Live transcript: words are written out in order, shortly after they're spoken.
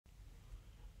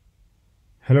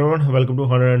Hello everyone, welcome to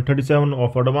 137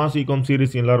 of Advanced Ecom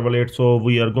series in Laravel 8. So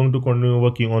we are going to continue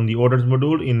working on the orders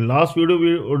module. In last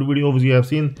videos you have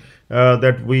seen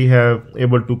that we have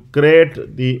able to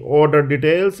create the order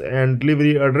details and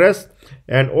delivery address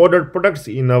and ordered products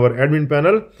in our admin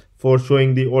panel for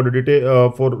showing the order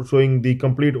detail for showing the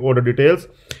complete order details.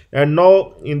 And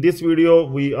now in this video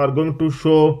we are going to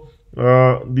show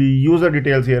the user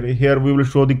details here. Here we will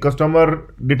show the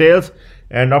customer details,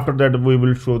 and after that we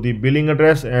will show the billing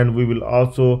address, and we will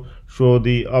also show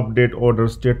the update order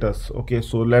status. Okay,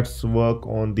 so let's work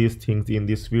on these things in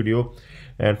this video.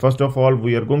 And first of all,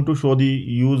 we are going to show the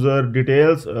user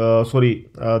details,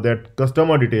 that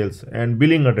customer details and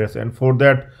billing address, and for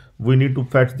that we need to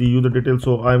fetch the user details.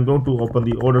 So I'm going to open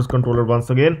the orders controller once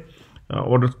again,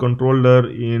 orders controller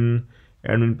in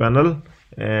admin panel,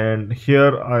 and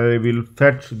here I will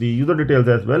fetch the user details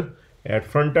as well. At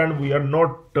front end we are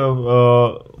not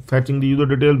fetching the user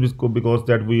details because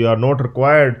that we are not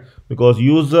required, because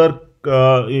user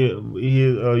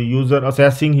user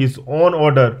assessing his own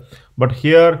order, but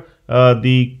here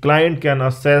the client can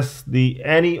assess the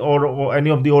any order, or any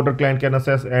of the order client can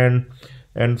assess,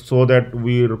 and so that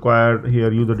we require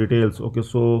here user details. Okay,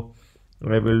 so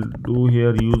I will do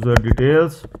here user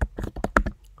details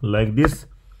like this,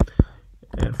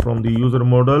 and from the user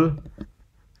model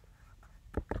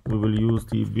we will use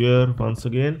the where. Once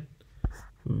again,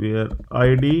 where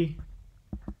id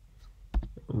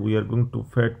we are going to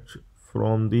fetch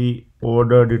from the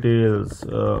order details,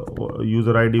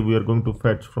 user id we are going to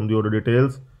fetch from the order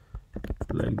details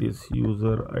like this,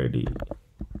 user id,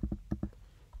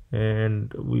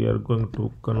 and we are going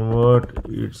to convert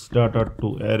its data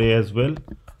to array as well,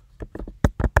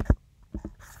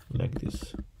 like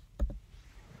this.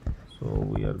 So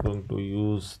we are going to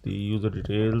use the user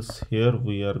details. Here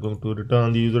we are going to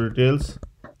return the user details.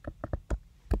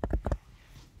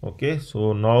 Okay,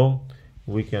 so now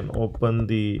we can open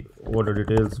the order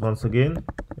details once again.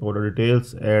 Order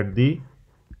details at the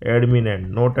admin end,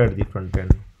 not at the front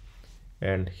end.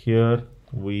 And here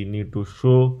we need to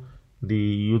show the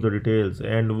user details,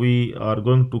 and we are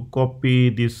going to copy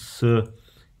this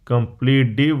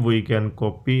complete div. We can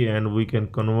copy and we can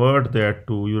convert that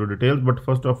to user details, but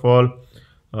first of all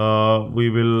we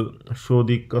will show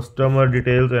the customer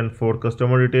details, and for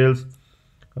customer details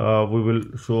we will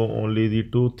show only the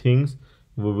two things.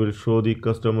 We will show the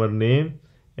customer name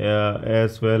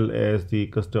as well as the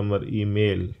customer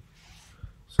email.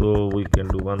 So we can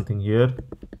do one thing here.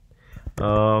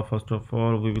 First of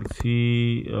all, we will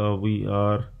see we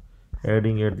are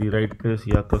adding at the right place,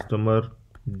 yeah, customer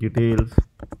details.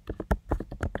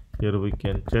 Here we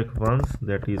can check once,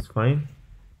 that is fine.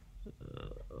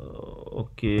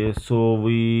 Okay, so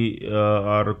we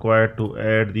are required to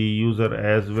add the user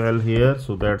as well here,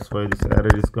 so that's why this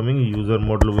error is coming. User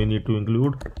model we need to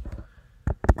include.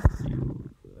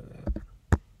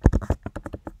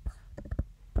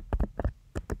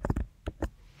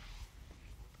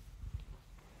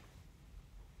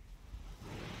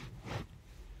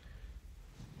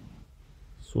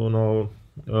 So now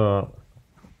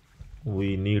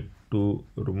we need to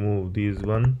remove this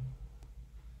one.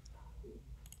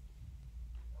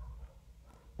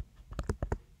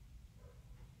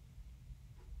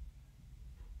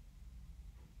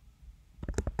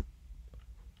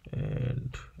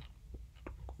 And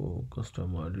go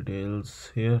customer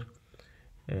details here,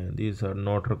 and these are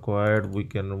not required, we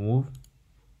can remove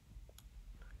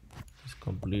this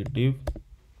complete div.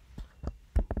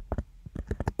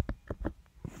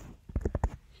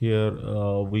 Here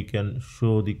we can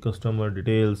show the customer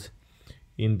details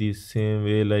in the same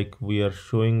way like we are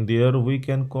showing there. We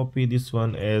can copy this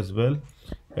one as well,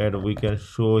 and we can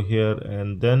show here,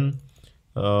 and then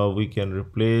we can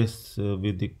replace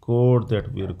with the code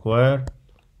that we require.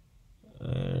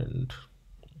 And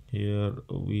here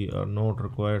we are not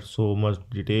required so much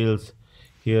details.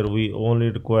 Here we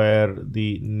only require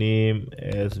the name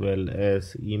as well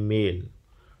as email.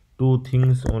 Two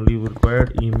things only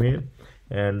required, email,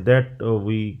 and that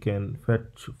we can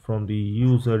fetch from the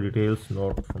user details,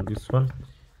 not from this one.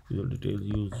 User details,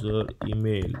 user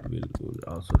email will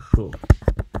also show.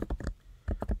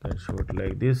 Can show it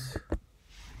like this.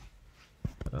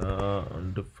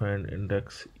 Undefined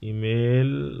index email,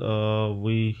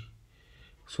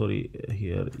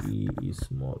 here e is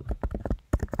small.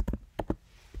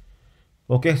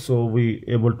 Okay, so we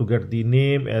able to get the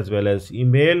name as well as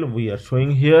email we are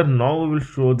showing here. Now we will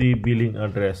show the billing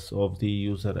address of the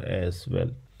user as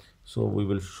well. So we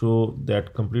will show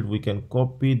that complete. We can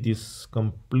copy this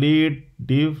complete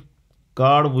div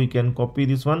card, we can copy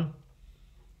this one,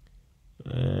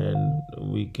 and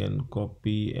we can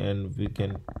copy and we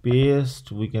can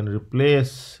paste, we can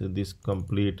replace this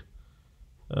complete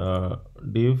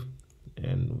div,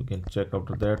 and we can check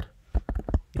after that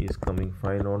is coming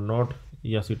fine or not.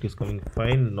 Yes, it is coming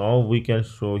fine. Now we can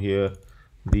show here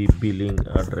the billing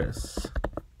address,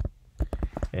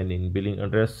 and in billing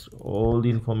address all the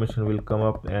information will come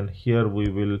up, and here we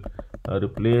will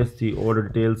replace the order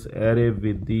details array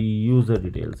with the user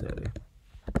details array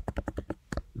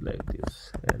like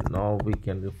this. And now we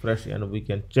can refresh and we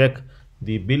can check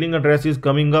the billing address is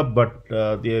coming up, but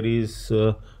there is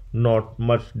not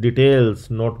much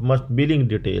details, not much billing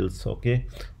details. Okay,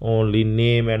 only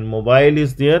name and mobile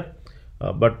is there,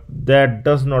 but that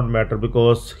does not matter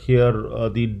because here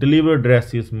the delivery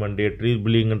address is mandatory,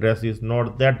 billing address is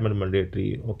not that much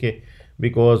mandatory. Okay,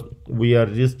 because we are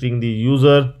registering the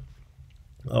user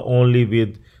only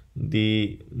with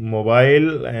the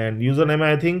mobile and username.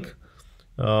 I think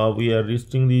we are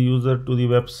registering the user to the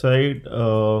website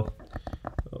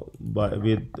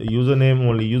with username,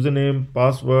 only username,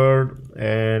 password,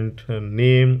 and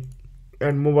name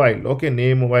and mobile. Okay,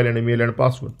 name, mobile, and email and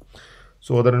password.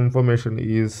 So other information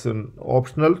is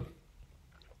optional,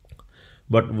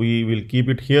 but we will keep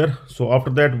it here. So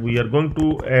after that we are going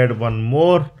to add one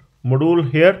more module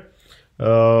here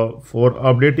for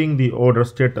updating the order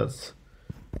status.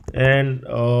 And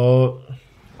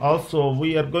also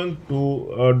we are going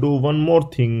to do one more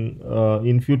thing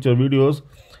in future videos.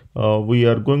 We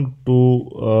are going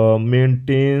to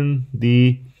maintain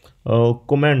the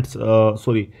comments,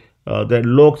 the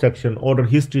log section, order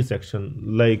history section,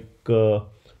 like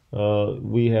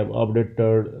we have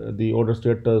updated the order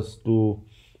status to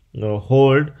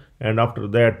hold, and after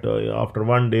that after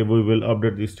one day we will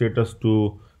update the status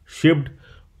to shipped.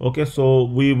 Okay, so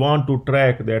we want to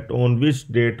track that on which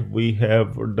date we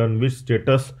have done which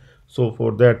status. So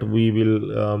for that we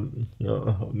will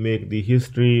make the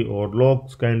history or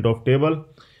logs kind of table.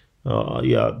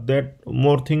 Yeah, that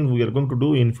more things we are going to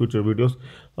do in future videos.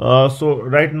 So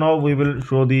right now we will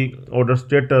show the order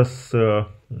status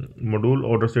module,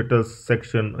 order status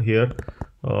section here.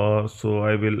 So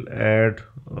I will add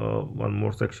one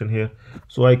more section here,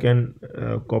 so I can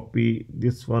copy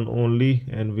this one only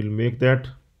and we'll make that.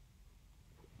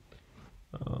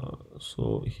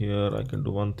 So here I can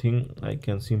do one thing, I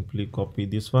can simply copy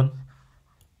this one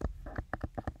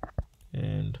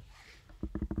and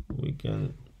we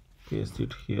can paste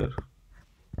it here,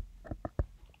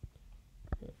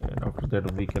 and after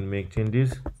that we can make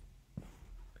changes.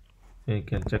 You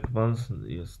can check once,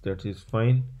 yes, that is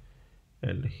fine.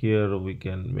 And here we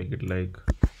can make it like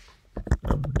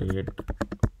update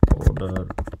order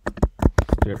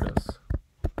status,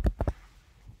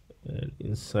 and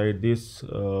inside this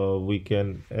we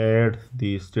can add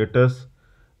the status.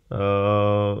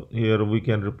 Here we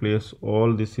can replace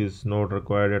all, this is not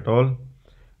required at all.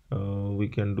 We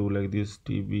can do like this,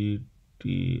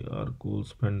 tbt or cool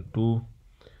spend 2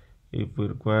 if we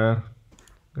require.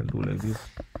 We can do like this,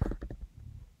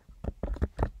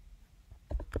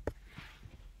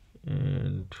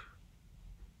 and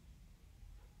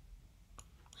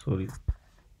sorry,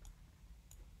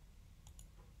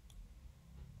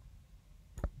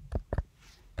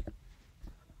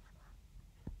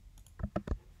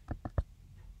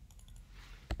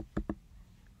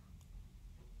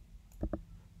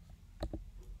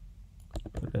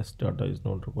 rest data is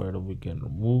not required, we can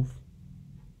remove.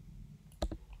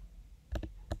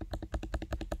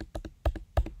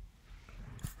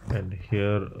 And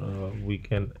here we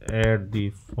can add the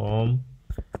form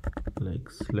like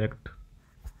select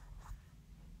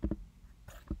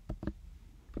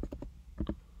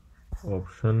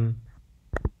option.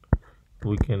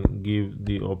 We can give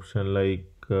the option like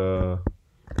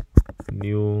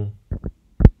new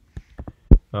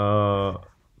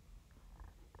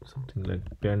something like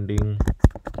pending,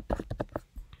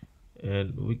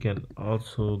 and we can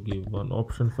also give one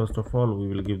option. First of all we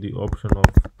will give the option of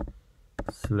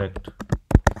select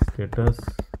status,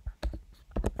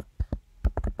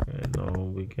 and now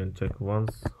we can check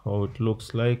once how it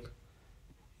looks like.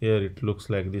 Here it looks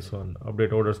like this one,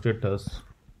 update order status,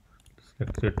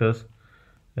 select status,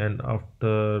 and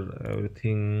after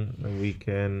everything we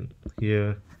can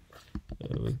here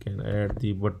we can add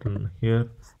the button here,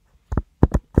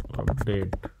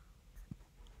 update.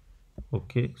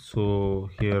 Okay, so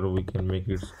here we can make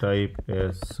its type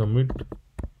as submit.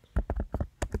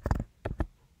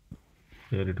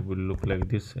 Here it will look like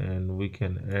this, and we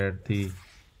can add the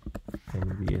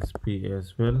MBSP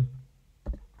as well.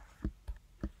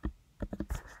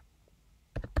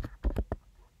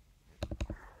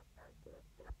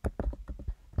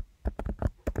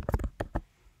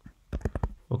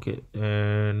 Okay,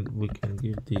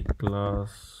 the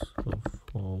class of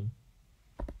form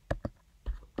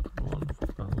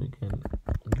we can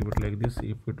give it like this.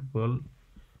 If it will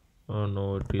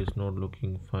no, it is not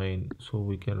looking fine, so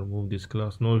we can remove this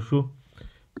class, no issue.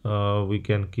 We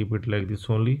can keep it like this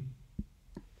only,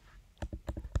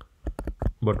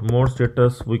 but more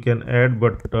status we can add,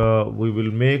 but we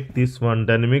will make this one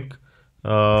dynamic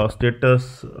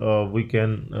status. We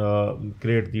can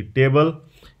create the table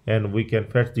and we can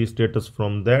fetch the status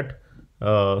from that,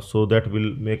 so that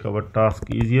will make our task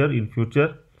easier in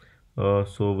future.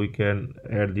 So we can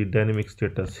add the dynamic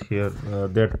status here,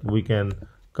 that we can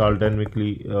call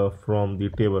dynamically from the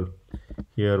table.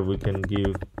 Here we can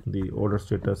give the order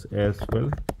status as well.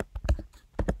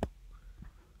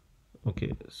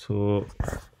 Okay, so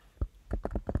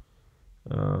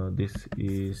this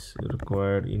is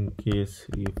required in case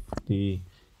if the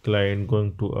client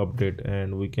going to update,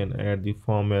 and we can add the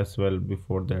form as well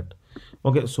before that.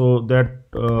 Okay, so that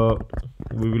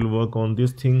we will work on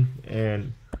this thing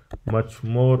and much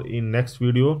more in next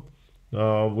video.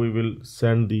 We will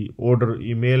send the order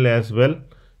email as well,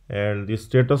 and the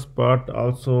status part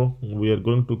also we are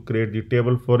going to create the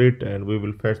table for it, and we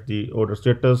will fetch the order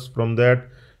status from that.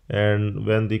 And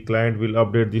when the client will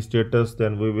update the status,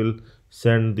 then we will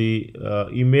send the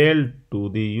email to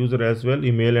the user as well,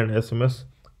 email and SMS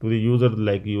to the user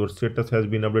like your status has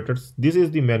been updated. This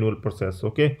is the manual process.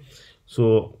 Okay,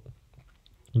 so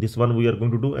this one we are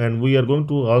going to do, and we are going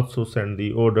to also send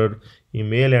the order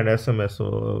email and SMS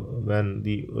when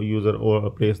the user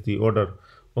place the order.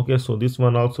 Okay, so this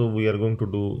one also we are going to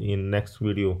do in next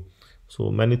video. So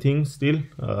many things still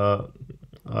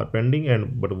are pending,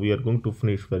 and but we are going to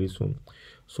finish very soon,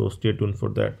 so stay tuned for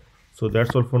that. So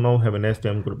that's all for now. Have a nice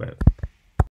time. Goodbye.